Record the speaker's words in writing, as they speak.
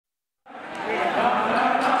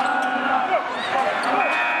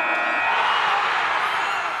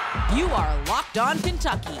are Locked On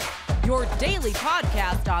Kentucky, your daily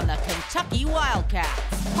podcast on the Kentucky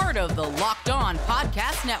Wildcats, part of the Locked On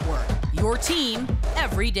Podcast Network, your team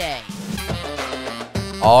every day.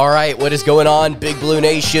 All right, what is going on, Big Blue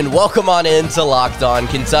Nation? Welcome on in to Locked On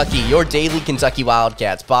Kentucky, your daily Kentucky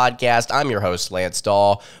Wildcats podcast. I'm your host, Lance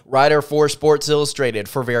Dawe, writer for Sports Illustrated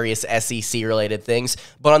for various SEC-related things.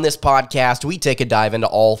 But on this podcast, we take a dive into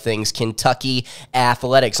all things Kentucky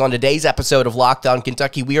athletics. On today's episode of Locked On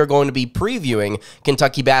Kentucky, we are going to be previewing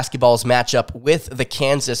Kentucky basketball's matchup with the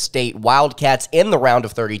Kansas State Wildcats in the round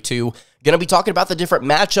of 32. Going to be talking about the different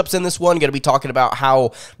matchups in this one. Going to be talking about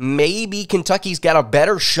how maybe Kentucky's got a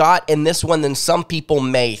better shot in this one than some people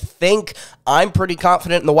may think. I'm pretty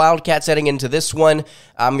confident in the Wildcats heading into this one.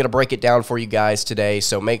 I'm going to break it down for you guys today,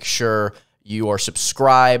 so make sure you are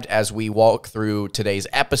subscribed as we walk through today's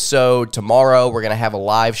episode. Tomorrow, we're going to have a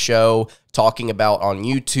live show talking about on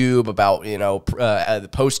YouTube about, the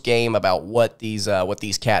post game about what these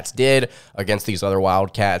cats did against these other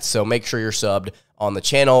Wildcats. So make sure you're subbed on the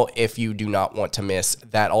channel if you do not want to miss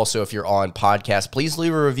that. Also, if you're on podcast, please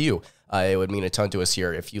leave a review. It would mean a ton to us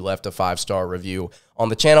here if you left a 5-star review on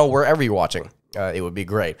the channel wherever you're watching. It would be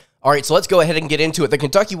great. All right, so let's go ahead and get into it. The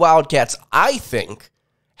Kentucky Wildcats, I think,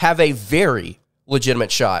 have a very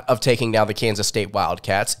legitimate shot of taking down the Kansas State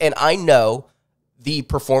Wildcats, and I know the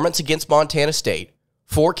performance against Montana State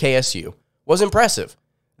for KSU was impressive.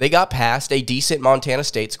 They got past a decent Montana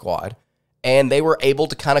State squad, and they were able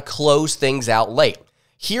to kind of close things out late.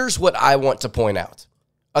 Here's what I want to point out.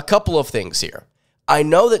 A couple of things here. I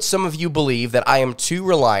know that some of you believe that I am too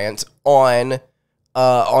reliant on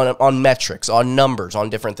metrics, on numbers, on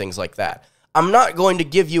different things like that. I'm not going to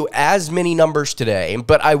give you as many numbers today,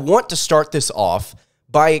 but I want to start this off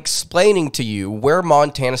by explaining to you where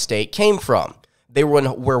Montana State came from. They were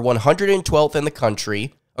 112th in the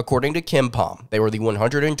country, according to KenPom. They were the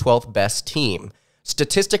 112th best team.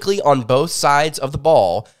 Statistically, on both sides of the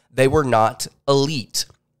ball, they were not elite.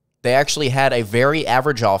 They actually had a very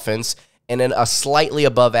average offense and then a slightly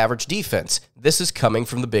above average defense. This is coming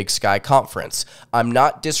from the Big Sky Conference. I'm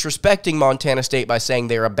not disrespecting Montana State by saying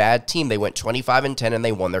they're a bad team. They went 25-10 and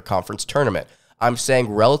they won their conference tournament. I'm saying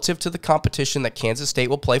relative to the competition that Kansas State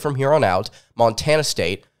will play from here on out, Montana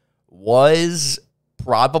State was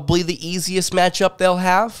probably the easiest matchup they'll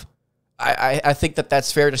have. I think that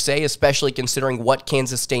that's fair to say, especially considering what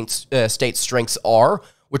Kansas State's strengths are,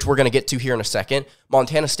 which we're going to get to here in a second.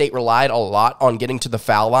 Montana State relied a lot on getting to the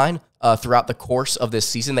foul line throughout the course of this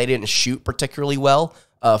season. They didn't shoot particularly well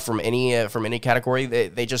from any category.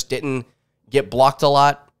 They just didn't get blocked a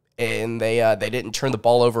lot, and they didn't turn the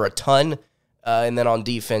ball over a ton. And then on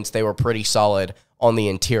defense, they were pretty solid on the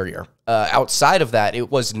interior. Outside of that,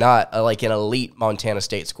 it was not like an elite Montana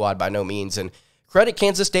State squad by no means, and credit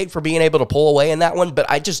Kansas State for being able to pull away in that one, but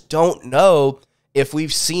I just don't know if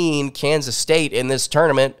we've seen Kansas State in this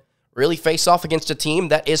tournament really face off against a team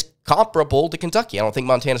that is comparable to Kentucky. I don't think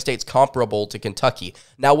Montana State's comparable to Kentucky.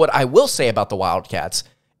 Now, what I will say about the Wildcats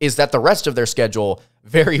is that the rest of their schedule,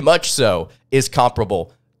 very much so, is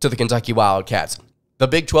comparable to the Kentucky Wildcats. The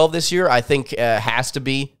Big 12 this year, I think, has to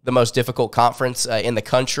be the most difficult conference in the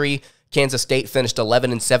country. Kansas State finished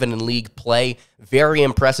 11-7 in league play. Very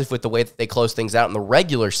impressive with the way that they closed things out in the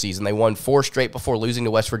regular season. They won 4 straight before losing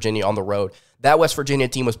to West Virginia on the road. That West Virginia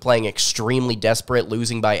team was playing extremely desperate,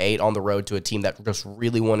 losing by 8 on the road to a team that just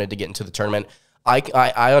really wanted to get into the tournament.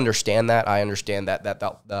 I understand that. I understand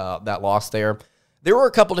that loss there. There were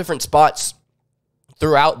a couple different spots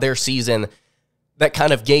throughout their season that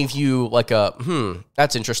kind of gave you like a,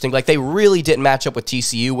 that's interesting. Like, they really didn't match up with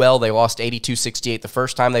TCU well. They lost 82-68 the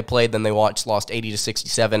first time they played. Then they lost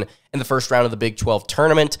 80-67 in the first round of the Big 12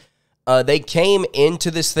 tournament. They came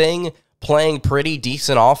into this thing playing pretty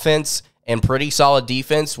decent offense and pretty solid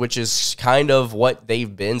defense, which is kind of what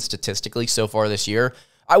they've been statistically so far this year.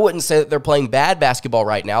 I wouldn't say that they're playing bad basketball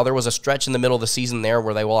right now. There was a stretch in the middle of the season there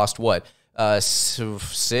where they lost, 5 out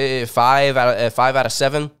of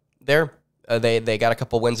 7 there. They got a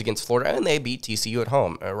couple wins against Florida, and they beat TCU at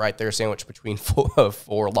home. Right there, sandwiched between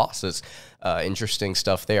four losses. Interesting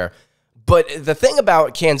stuff there. But the thing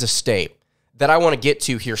about Kansas State that I want to get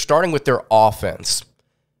to here, starting with their offense,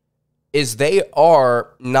 is they are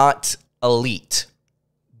not elite,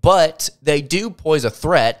 but they do pose a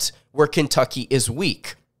threat where Kentucky is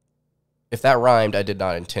weak. If that rhymed, I did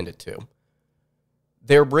not intend it to.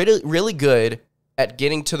 They're really, really good at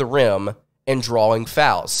getting to the rim and drawing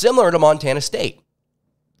fouls, similar to Montana State.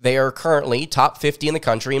 They are currently top 50 in the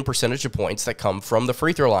country in percentage of points that come from the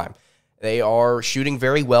free throw line. They are shooting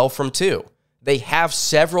very well from 2. They have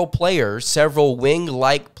several players, several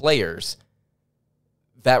wing-like players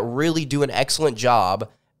that really do an excellent job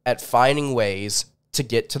at finding ways to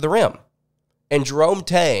get to the rim. And Jerome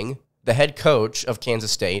Tang, the head coach of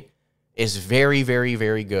Kansas State, is very, very,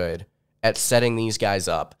 very good at setting these guys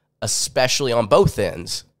up, especially on both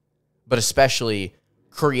ends, but especially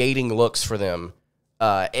creating looks for them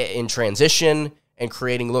in transition and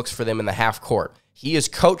creating looks for them in the half court. He has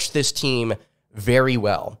coached this team very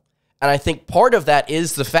well. And I think part of that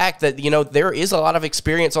is the fact that, there is a lot of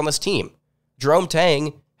experience on this team. Jerome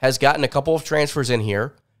Tang has gotten a couple of transfers in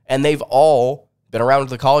here, and they've all been around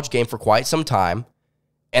the college game for quite some time,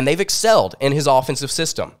 and they've excelled in his offensive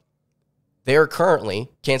system. They are currently,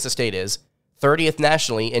 Kansas State is, 30th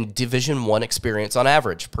nationally in Division I experience on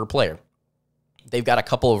average per player. They've got a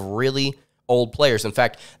couple of really old players. In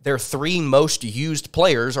fact, their 3 most used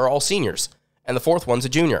players are all seniors, and the 4th one's a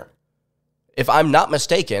junior. If I'm not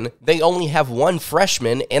mistaken, they only have 1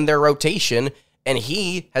 freshman in their rotation, and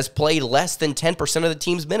he has played less than 10% of the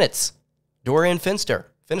team's minutes. Dorian Finster.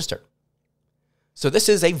 So this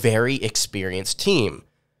is a very experienced team,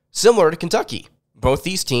 similar to Kentucky. Both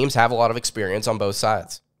these teams have a lot of experience on both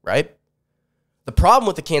sides, right? The problem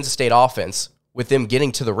with the Kansas State offense, with them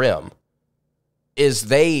getting to the rim, is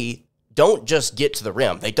they don't just get to the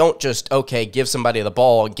rim. They don't just, give somebody the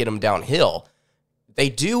ball and get them downhill. They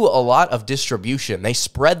do a lot of distribution. They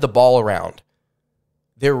spread the ball around.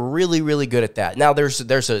 They're really, really good at that. Now, there's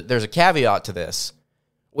a caveat to this,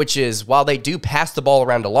 which is while they do pass the ball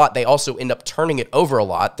around a lot, they also end up turning it over a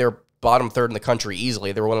lot. They're bottom 3rd in the country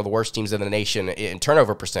easily. They're one of the worst teams in the nation in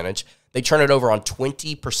turnover percentage. They turn it over on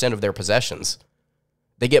 20% of their possessions.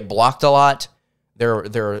 They get blocked a lot. They're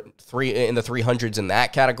in the 300s in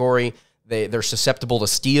that category. They're susceptible to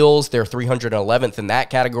steals. They're 311th in that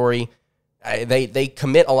category. They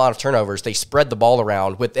commit a lot of turnovers. They spread the ball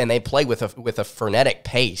around and they play with a frenetic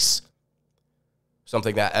pace.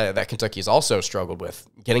 Something that Kentucky has also struggled with,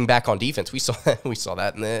 getting back on defense. We saw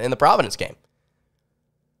that in the Providence game.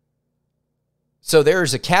 So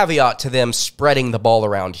there's a caveat to them spreading the ball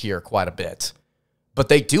around here quite a bit, but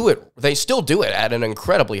they do it. They still do it at an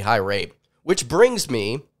incredibly high rate, which brings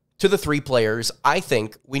me to the 3 players I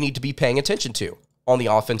think we need to be paying attention to on the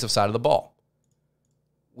offensive side of the ball.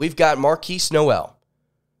 We've got Markquis Nowell,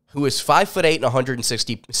 who is 5'8" and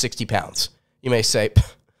 160 pounds. You may say,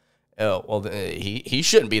 oh, well, he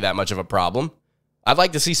shouldn't be that much of a problem. I'd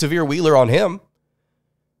like to see Severe Wheeler on him.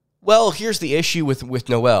 Well, here's the issue with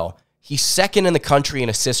Nowell. He's 2nd in the country in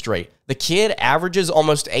assist rate. The kid averages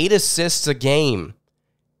almost 8 assists a game.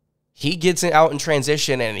 He gets it out in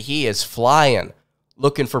transition, and he is flying,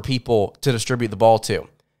 looking for people to distribute the ball to.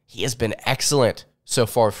 He has been excellent so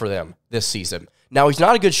far for them this season. Now, he's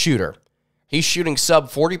not a good shooter. He's shooting sub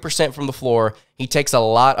 40% from the floor. He takes a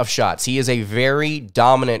lot of shots. He is a very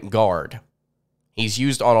dominant guard. He's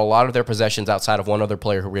used on a lot of their possessions outside of one other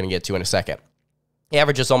player who we're going to get to in a second. He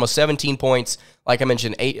averages almost 17 points. Like I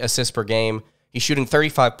mentioned, 8 assists per game. He's shooting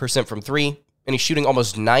 35% from 3, and he's shooting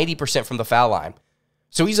almost 90% from the foul line.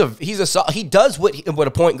 So he does what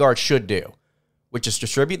a point guard should do, which is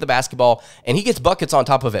distribute the basketball, and he gets buckets on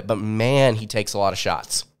top of it. But man, he takes a lot of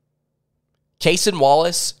shots. Cason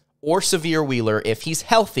Wallace or Severe Wheeler, if he's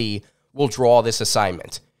healthy, will draw this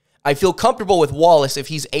assignment. I feel comfortable with Wallace if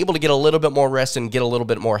he's able to get a little bit more rest and get a little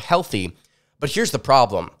bit more healthy. But here's the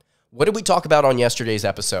problem. What did we talk about on yesterday's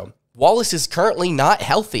episode? Wallace is currently not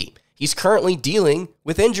healthy. He's currently dealing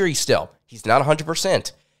with injury still. He's not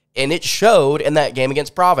 100%. And it showed in that game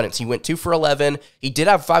against Providence. He went 2 for 11. He did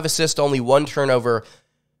have 5 assists, only 1 turnover.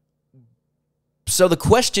 So the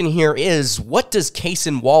question here is, what does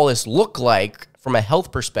Cason Wallace look like from a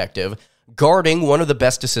health perspective guarding one of the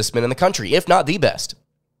best assist men in the country, if not the best?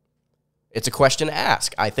 It's a question to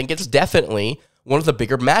ask. I think it's definitely one of the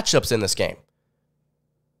bigger matchups in this game.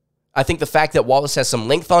 I think the fact that Wallace has some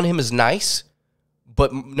length on him is nice,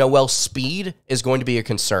 but Nowell's speed is going to be a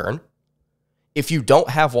concern. If you don't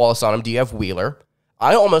have Wallace on him, do you have Wheeler?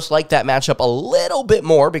 I almost like that matchup a little bit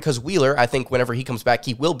more because Wheeler, I think whenever he comes back,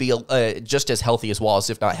 he will be just as healthy as Wallace,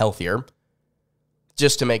 if not healthier,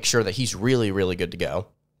 just to make sure that he's really, really good to go.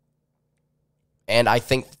 And I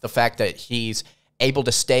think the fact that he's able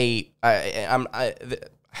to stay, how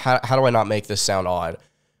do I not make this sound odd?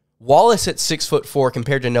 Wallace at 6'4"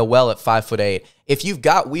 compared to Nowell at 5'8". If you've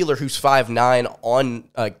got Wheeler who's 5'9" on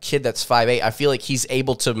a kid that's 5'8", I feel like he's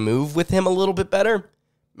able to move with him a little bit better.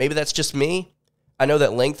 Maybe that's just me. I know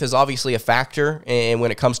that length is obviously a factor and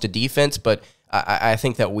when it comes to defense, but I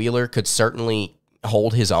think that Wheeler could certainly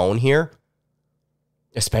hold his own here,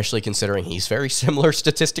 especially considering he's very similar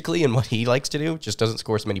statistically in what he likes to do, just doesn't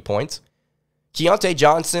score as many points. Keyontae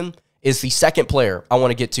Johnson is the second player I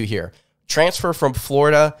want to get to here. Transfer from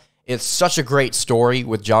Florida. It's such a great story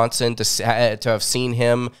with Johnson to have seen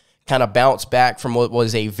him kind of bounced back from what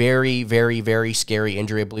was a very, very, very scary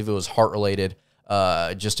injury. I believe it was heart-related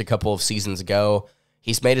just a couple of seasons ago.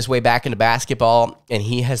 He's made his way back into basketball, and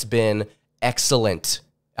he has been excellent.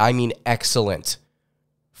 I mean excellent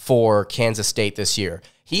for Kansas State this year.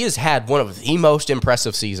 He has had one of the most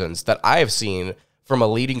impressive seasons that I have seen from a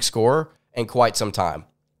leading scorer in quite some time.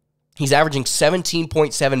 He's averaging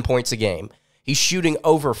 17.7 points a game. He's shooting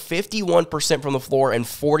over 51% from the floor and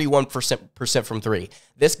 41% from three.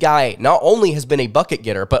 This guy not only has been a bucket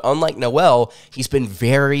getter, but unlike Nowell, he's been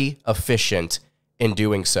very efficient in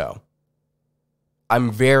doing so.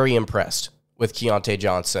 I'm very impressed with Keyontae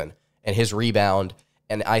Johnson and his rebound,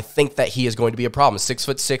 and I think that he is going to be a problem.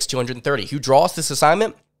 6'6", 230. Who draws this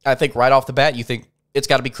assignment? I think right off the bat, you think it's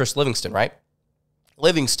got to be Chris Livingston, right?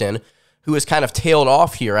 Livingston, who has kind of tailed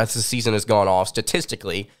off here as the season has gone off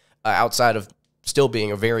statistically, outside of still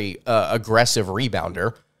being a very aggressive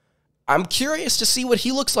rebounder. I'm curious to see what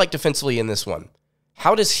he looks like defensively in this one.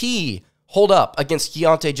 How does he hold up against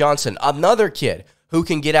Keyontae Johnson, another kid who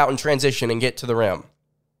can get out in transition and get to the rim?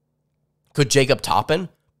 Could Jacob Toppin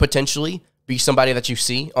potentially be somebody that you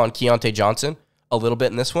see on Keyontae Johnson a little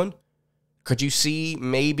bit in this one? Could you see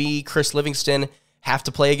maybe Chris Livingston have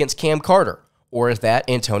to play against Cam Carter? Or is that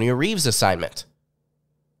Antonio Reeves' assignment?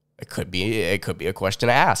 It could be a question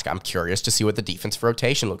to ask. I'm curious to see what the defensive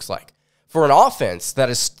rotation looks like. For an offense that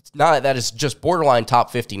is just borderline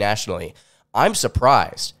top 50 nationally, I'm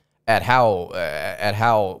surprised at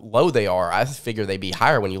how low they are. I figure they'd be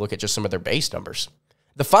higher when you look at just some of their base numbers.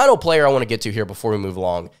 The final player I want to get to here before we move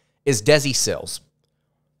along is Desi Sills.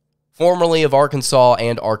 Formerly of Arkansas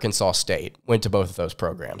and Arkansas State, went to both of those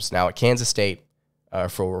programs. Now at Kansas State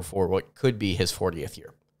for what could be his 40th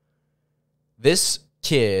year. This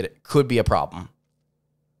kid could be a problem.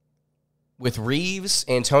 With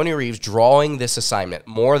Antonio Reeves drawing this assignment,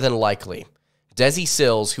 more than likely, Desi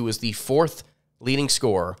Sills, who is the fourth leading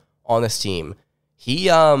scorer on this team, he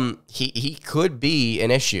could be an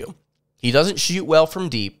issue. He doesn't shoot well from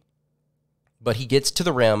deep, but he gets to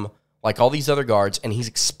the rim like all these other guards, and he's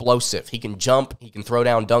explosive. He can jump. He can throw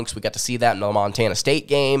down dunks. We got to see that in the Montana State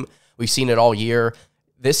game. We've seen it all year.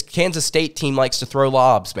 This Kansas State team likes to throw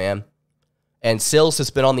lobs, man. And Sills has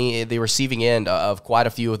been on the receiving end of quite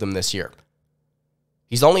a few of them this year.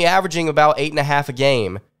 He's only averaging about 8.5 a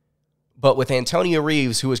game, but with Antonio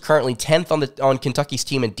Reeves, who is currently 10th on Kentucky's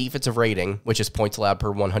team in defensive rating, which is points allowed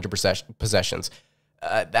per 100 possessions,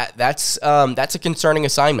 that's a concerning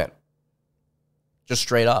assignment. Just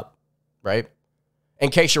straight up, right?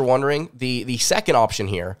 In case you're wondering, the second option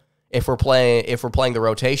here, if we're playing the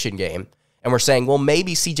rotation game, and we're saying, well,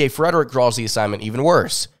 maybe C.J. Frederick draws the assignment even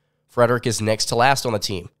worse. Frederick is next to last on the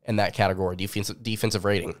team in that category, defensive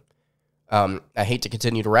rating. I hate to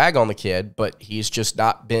continue to rag on the kid, but he's just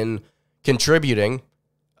not been contributing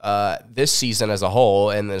this season as a whole,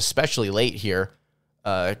 and especially late here,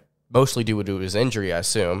 mostly due to his injury, I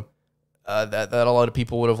assume, that a lot of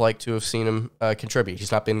people would have liked to have seen him contribute.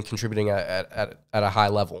 He's not been contributing at a high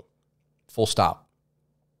level. Full stop.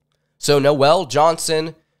 So Nowell,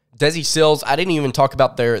 Johnson, Desi Sills, I didn't even talk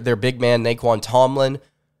about their big man, Naquan Tomlin,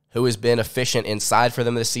 who has been efficient inside for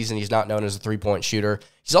them this season. He's not known as a three-point shooter.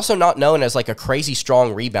 He's also not known as like a crazy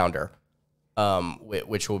strong rebounder,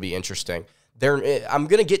 which will be interesting. I'm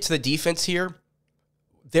going to get to the defense here.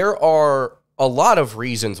 There are a lot of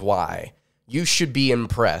reasons why you should be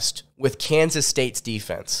impressed with Kansas State's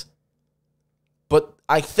defense. But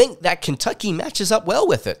I think that Kentucky matches up well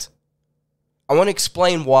with it. I want to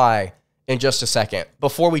explain why in just a second.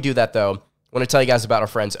 Before we do that, though, I want to tell you guys about our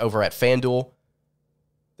friends over at FanDuel.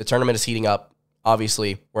 The tournament is heating up.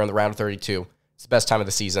 Obviously, we're in the round of 32. It's the best time of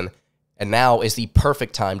the season. And now is the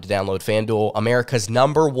perfect time to download FanDuel, America's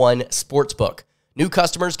 #1 sportsbook. New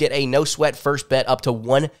customers get a no-sweat first bet up to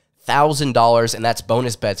 $1,000, and that's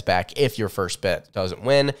bonus bets back if your first bet doesn't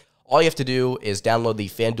win. All you have to do is download the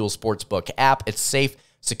FanDuel Sportsbook app. It's safe,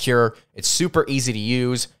 secure, it's super easy to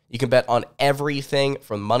use. You can bet on everything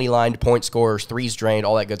from money line to point scorers, threes drained,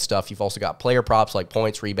 all that good stuff. You've also got player props like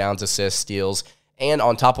points, rebounds, assists, steals. And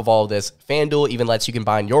on top of all of this, FanDuel even lets you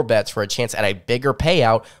combine your bets for a chance at a bigger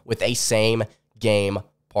payout with a same-game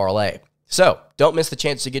parlay. So, don't miss the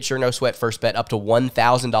chance to get your no-sweat first bet up to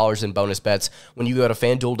 $1,000 in bonus bets when you go to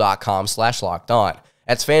FanDuel.com/lockedon.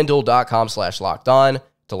 That's FanDuel.com/lockedon.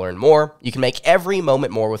 To learn more, you can make every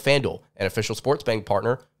moment more with FanDuel, an official sports betting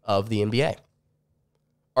partner of the NBA.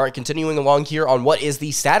 All right, continuing along here on what is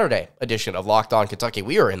the Saturday edition of Locked On Kentucky.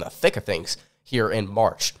 We are in the thick of things here in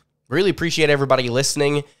March. Really appreciate everybody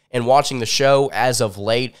listening and watching the show as of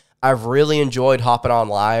late. I've really enjoyed hopping on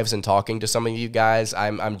lives and talking to some of you guys.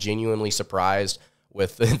 I'm genuinely surprised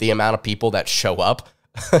with the amount of people that show up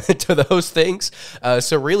to those things.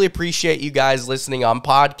 So really appreciate you guys listening on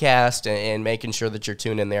podcast and making sure that you're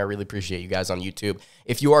tuned in there. I really appreciate you guys on YouTube.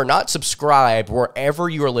 If you are not subscribed wherever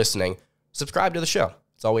you are listening, subscribe to the show.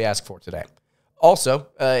 That's all we ask for today. Also,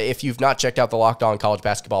 if you've not checked out the Locked On College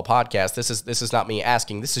Basketball podcast, this is not me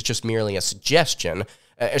asking. This is just merely a suggestion,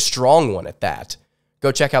 a strong one at that.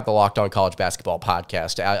 Go check out the Locked On College Basketball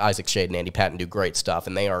podcast. Isaac Shade and Andy Patton do great stuff,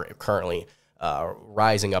 and they are currently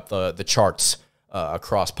rising up the charts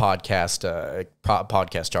across podcast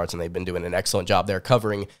charts, and they've been doing an excellent job there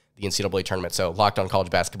covering the NCAA tournament. So Locked On College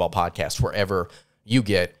Basketball podcast, wherever you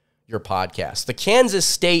get your podcast. The Kansas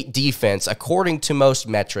State defense, according to most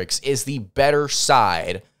metrics, is the better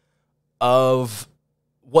side of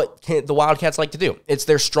what the Wildcats like to do. It's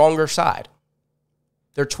their stronger side.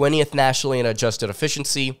 They're 20th nationally in adjusted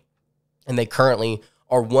efficiency, and they currently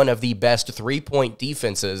are one of the best three-point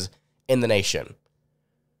defenses in the nation.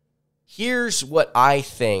 Here's what I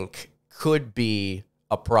think could be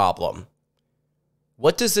a problem.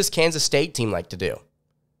 What does this Kansas State team like to do?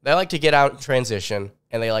 They like to get out in transition,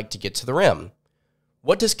 and they like to get to the rim.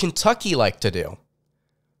 What does Kentucky like to do?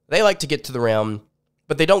 They like to get to the rim,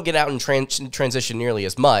 but they don't get out in transition nearly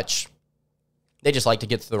as much. They just like to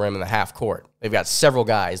get to the rim in the half court. They've got several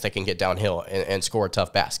guys that can get downhill and score a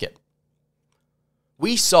tough basket.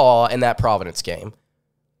 We saw in that Providence game,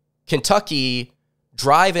 Kentucky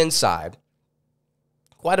drive inside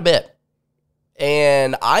quite a bit.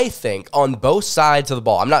 And I think on both sides of the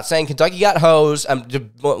ball, I'm not saying Kentucky got hosed.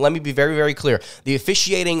 Let me be very, very clear. The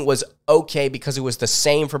officiating was okay because it was the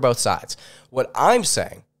same for both sides. What I'm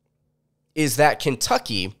saying is that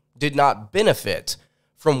Kentucky did not benefit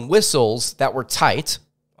from whistles that were tight,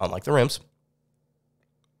 unlike the rims.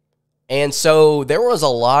 And so there was a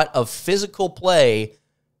lot of physical play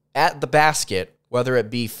at the basket, whether it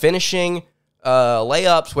be finishing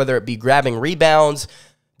layups, whether it be grabbing rebounds.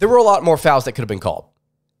 There were a lot more fouls that could have been called.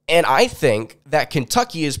 And I think that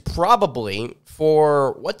Kentucky is probably,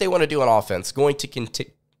 for what they want to do on offense, going to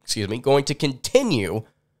continue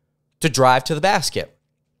to drive to the basket.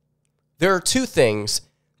 There are two things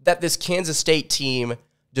that this Kansas State team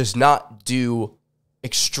does not do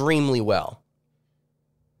extremely well.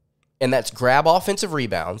 And that's grab offensive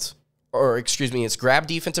rebounds, it's grab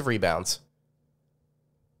defensive rebounds,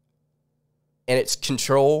 and it's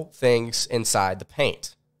control things inside the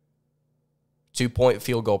paint. 2-point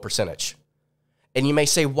field goal percentage. And you may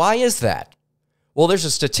say, why is that? Well, there's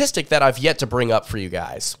a statistic that I've yet to bring up for you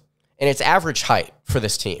guys, and it's average height for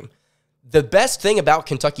this team. The best thing about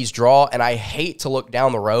Kentucky's draw, and I hate to look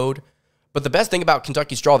down the road, but the best thing about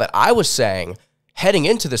Kentucky's draw that I was saying heading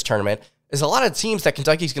into this tournament is a lot of teams that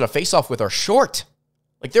Kentucky's going to face off with are short.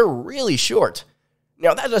 Like, they're really short.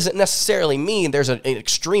 Now, that doesn't necessarily mean there's an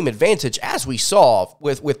extreme advantage, as we saw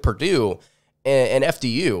with Purdue and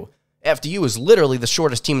FDU. FDU is literally the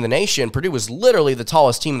shortest team in the nation. Purdue was literally the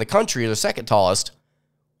tallest team in the country, or the second tallest,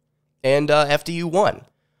 and FDU won.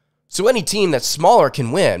 So any team that's smaller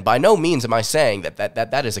can win. By no means am I saying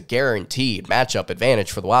that is a guaranteed matchup advantage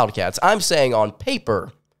for the Wildcats. I'm saying on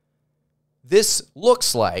paper, this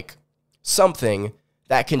looks like something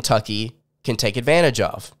that Kentucky can take advantage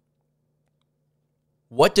of.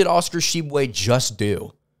 What did Oscar Tshiebwe just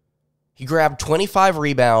do? He grabbed 25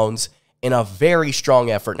 rebounds in a very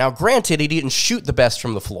strong effort. Now, granted, he didn't shoot the best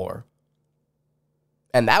from the floor.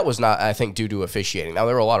 And that was not, I think, due to officiating. Now,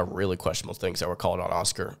 there were a lot of really questionable things that were called on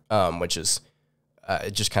Oscar, which is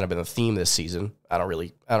just kind of been a theme this season. I don't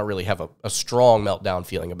really have a strong meltdown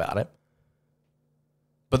feeling about it.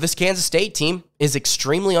 But this Kansas State team is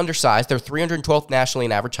extremely undersized. They're 312th nationally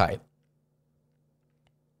in average height.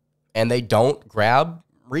 And they don't grab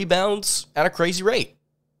rebounds at a crazy rate.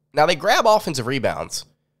 Now, they grab offensive rebounds,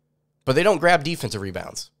 but they don't grab defensive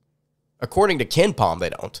rebounds. According to KenPom, they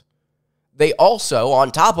don't. They also, on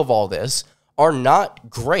top of all this, are not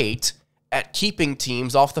great at keeping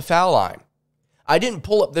teams off the foul line. I didn't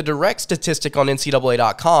pull up the direct statistic on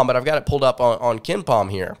NCAA.com, but I've got it pulled up on KenPom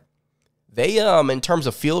here. They, in terms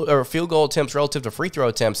of field goal attempts relative to free throw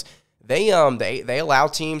attempts, they allow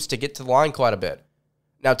teams to get to the line quite a bit.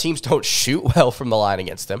 Now, teams don't shoot well from the line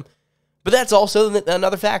against them, but that's also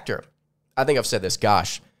another factor. I think I've said this,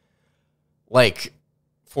 like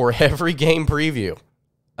for every game preview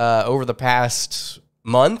over the past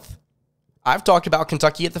month, I've talked about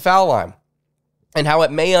Kentucky at the foul line and how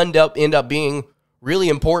it may end up being really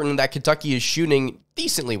important that Kentucky is shooting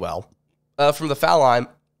decently well from the foul line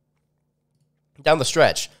down the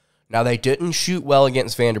stretch. Now, they didn't shoot well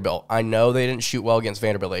against Vanderbilt. I know they didn't shoot well against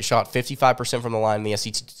Vanderbilt. They shot 55% from the line in the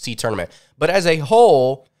SEC tournament. But as a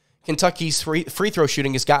whole, Kentucky's free throw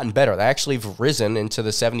shooting has gotten better. They actually have risen into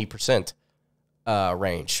the 70%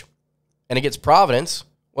 range. And against Providence,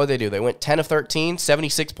 what did they do? They went 10 of 13,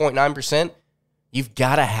 76.9%. You've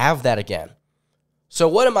got to have that again. So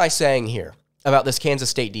what am I saying here about this Kansas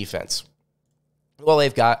State defense? Well,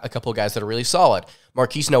 they've got a couple of guys that are really solid.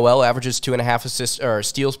 Markquis Nowell averages 2.5 assists or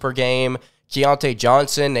steals per game. Keyontae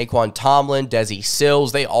Johnson, Naquan Tomlin, Desi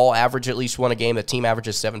Sills, they all average at least one a game. The team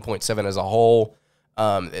averages 7.7 as a whole.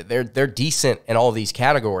 They're decent in all of these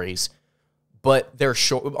categories, but they're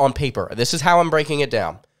short on paper. This is how I'm breaking it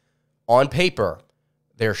down. On paper,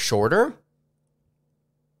 they're shorter.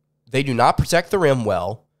 They do not protect the rim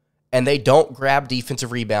well, and they don't grab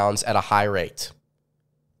defensive rebounds at a high rate.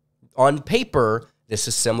 On paper, this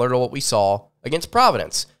is similar to what we saw against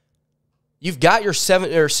Providence. You've got your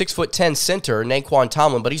 6'10" center, Naquan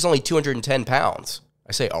Tomlin, but he's only 210 pounds.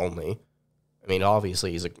 I say only. I mean,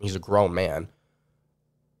 obviously, he's a grown man.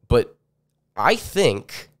 But I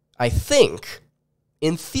think,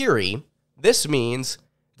 in theory, this means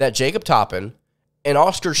that Jacob Toppin and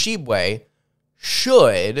Oscar Tshiebwe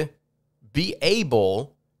should be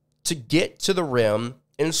able to get to the rim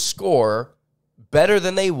and score better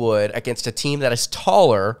than they would against a team that is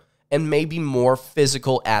taller and maybe more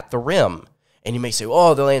physical at the rim. And you may say,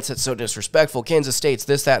 oh, the Lance, that's so disrespectful. Kansas State's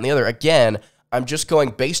this, that, and the other. Again, I'm just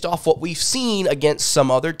going based off what we've seen against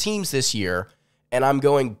some other teams this year, and I'm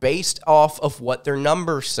going based off of what their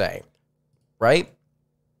numbers say, right?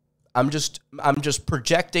 I'm just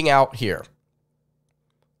projecting out here.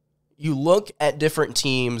 You look at different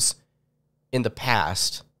teams in the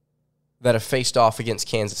past that have faced off against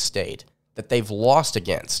Kansas State that they've lost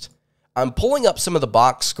against. I'm pulling up some of the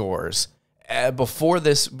box scores before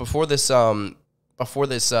this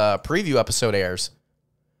preview episode airs,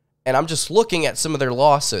 and I'm just looking at some of their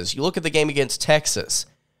losses. You look at the game against Texas.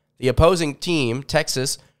 The opposing team,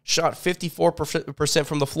 Texas, shot 54%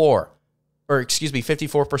 from the floor,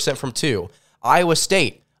 54% from two. Iowa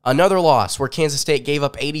State, another loss where Kansas State gave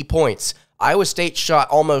up 80 points. Iowa State shot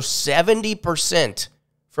almost 70%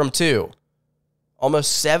 from two.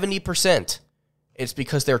 Almost 70%. It's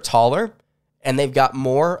because they're taller and they've got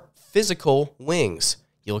more physical wings.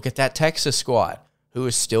 You look at that Texas squad, who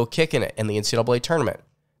is still kicking it in the NCAA tournament.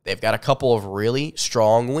 They've got a couple of really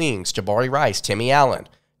strong wings. Jabari Rice, Timmy Allen,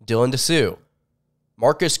 Dylan Dessou.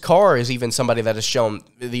 Marcus Carr is even somebody that has shown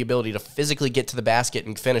the ability to physically get to the basket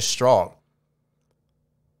and finish strong.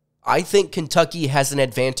 I think Kentucky has an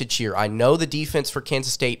advantage here. I know the defense for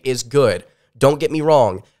Kansas State is good. Don't get me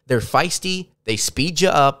wrong. They're feisty. They speed you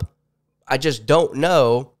up. I just don't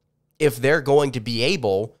know if they're going to be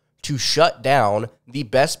able to shut down the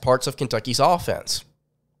best parts of Kentucky's offense.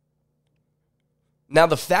 Now,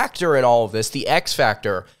 the factor in all of this, the X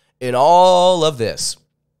factor in all of this,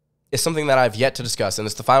 is something that I've yet to discuss, and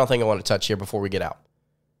it's the final thing I want to touch here before we get out.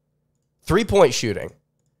 3-point shooting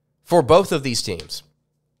for both of these teams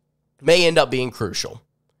may end up being crucial.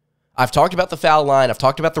 I've talked about the foul line. I've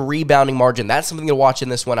talked about the rebounding margin. That's something to watch in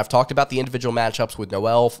this one. I've talked about the individual matchups with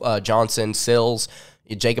Nowell, Johnson, Sills,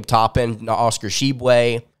 Jacob Toppin, Oscar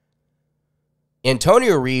Tshiebwe.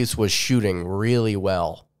 Antonio Reeves was shooting really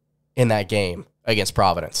well in that game against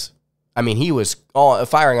Providence. I mean, he was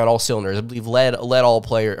firing on all cylinders. I believe led all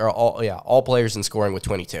players in scoring with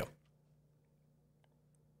 22.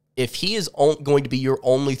 If he is going to be your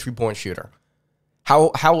only 3-point shooter,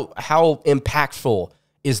 how impactful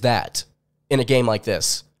is that in a game like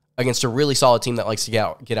this against a really solid team that likes to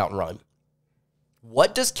get out and run?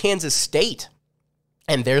 What does Kansas State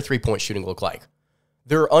and their 3-point shooting look like?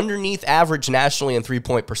 They're underneath average nationally in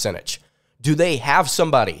 3-point percentage. Do they have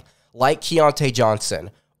somebody like Keyontae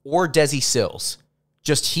Johnson or Desi Sills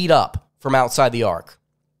just heat up from outside the arc?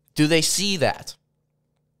 Do they see that?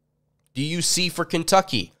 Do you see for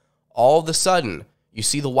Kentucky, all of a sudden, you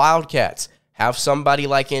see the Wildcats have somebody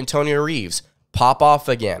like Antonio Reeves pop off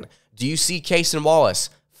again? Do you see Case and Wallace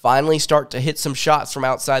finally start to hit some shots from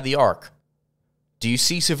outside the arc? Do you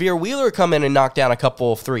see Severe Wheeler come in and knock down a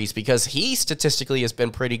couple of threes? Because he statistically has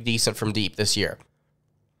been pretty decent from deep this year.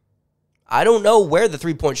 I don't know where the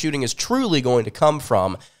 3-point shooting is truly going to come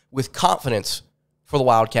from with confidence for the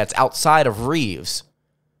Wildcats outside of Reeves.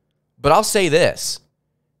 But I'll say this.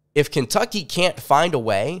 If Kentucky can't find a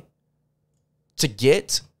way to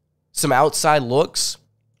get some outside looks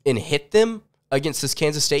and hit them against this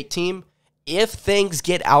Kansas State team, if things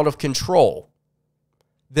get out of control,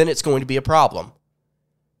 then it's going to be a problem.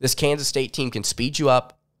 This Kansas State team can speed you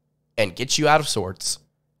up and get you out of sorts,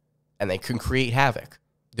 and they can create havoc.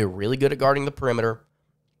 They're really good at guarding the perimeter,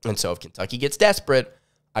 and so if Kentucky gets desperate,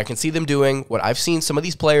 I can see them doing what I've seen some of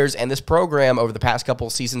these players and this program over the past couple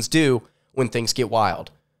of seasons do when things get wild.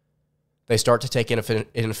 They start to take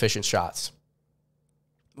inefficient shots.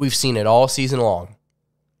 We've seen it all season long.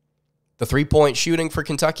 The three-point shooting for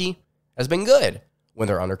Kentucky has been good when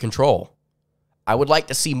they're under control. I would like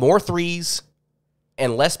to see more threes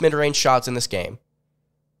and less mid-range shots in this game,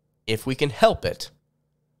 if we can help it.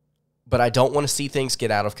 But I don't want to see things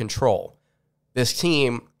get out of control. This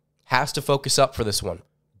team has to focus up for this one.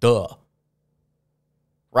 Duh.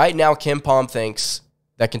 Right now, Kim Palm thinks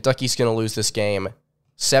that Kentucky's going to lose this game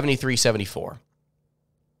 73-74.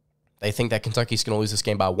 They think that Kentucky's going to lose this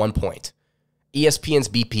game by 1 point. ESPN's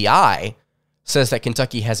BPI says that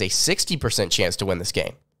Kentucky has a 60% chance to win this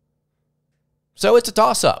game. So it's a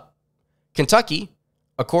toss-up. Kentucky,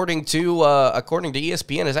 according to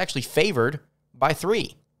ESPN, is actually favored by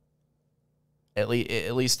 3. At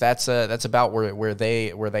least that's about where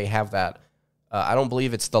they have that. I don't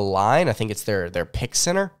believe it's the line. I think it's their pick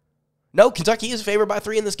center. No, Kentucky is favored by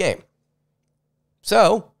 3 in this game.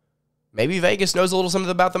 So maybe Vegas knows a little something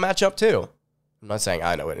about the matchup too. I'm not saying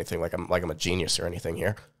I know anything like I'm a genius or anything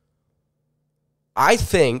here. I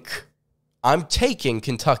think I'm taking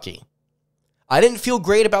Kentucky. I didn't feel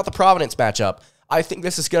great about the Providence matchup. I think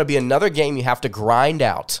this is going to be another game you have to grind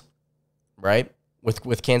out, right?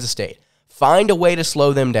 With Kansas State. Find a way to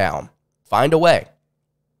slow them down. Find a way.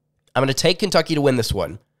 I'm going to take Kentucky to win this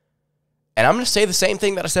one. And I'm going to say the same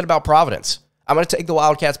thing that I said about Providence. I'm going to take the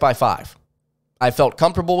Wildcats by 5. I felt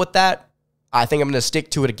comfortable with that. I think I'm going to stick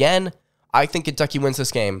to it again. I think Kentucky wins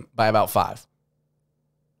this game by about 5.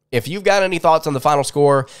 If you've got any thoughts on the final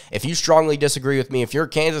score, if you strongly disagree with me, if you're a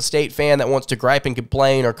Kansas State fan that wants to gripe and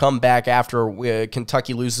complain or come back after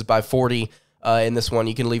Kentucky loses by 40 in this one,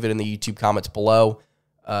 you can leave it in the YouTube comments below.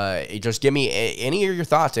 Just give me any of your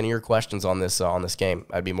thoughts, any of your questions on this game.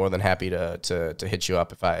 I'd be more than happy to hit you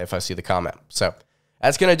up if I see the comment. So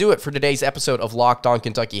that's going to do it for today's episode of Locked On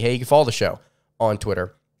Kentucky. Hey, you can follow the show on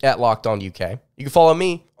Twitter at LockedOnUK. You can follow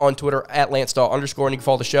me on Twitter at LanceDawe_, and you can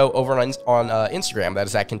follow the show over on Instagram. That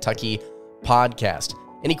is at Kentucky Podcast.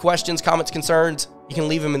 Any questions, comments, concerns, you can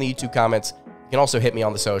leave them in the YouTube comments. You can also hit me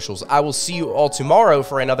on the socials. I will see you all tomorrow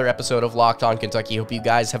for another episode of Locked On Kentucky. Hope you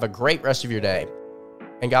guys have a great rest of your day,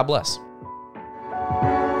 and God bless.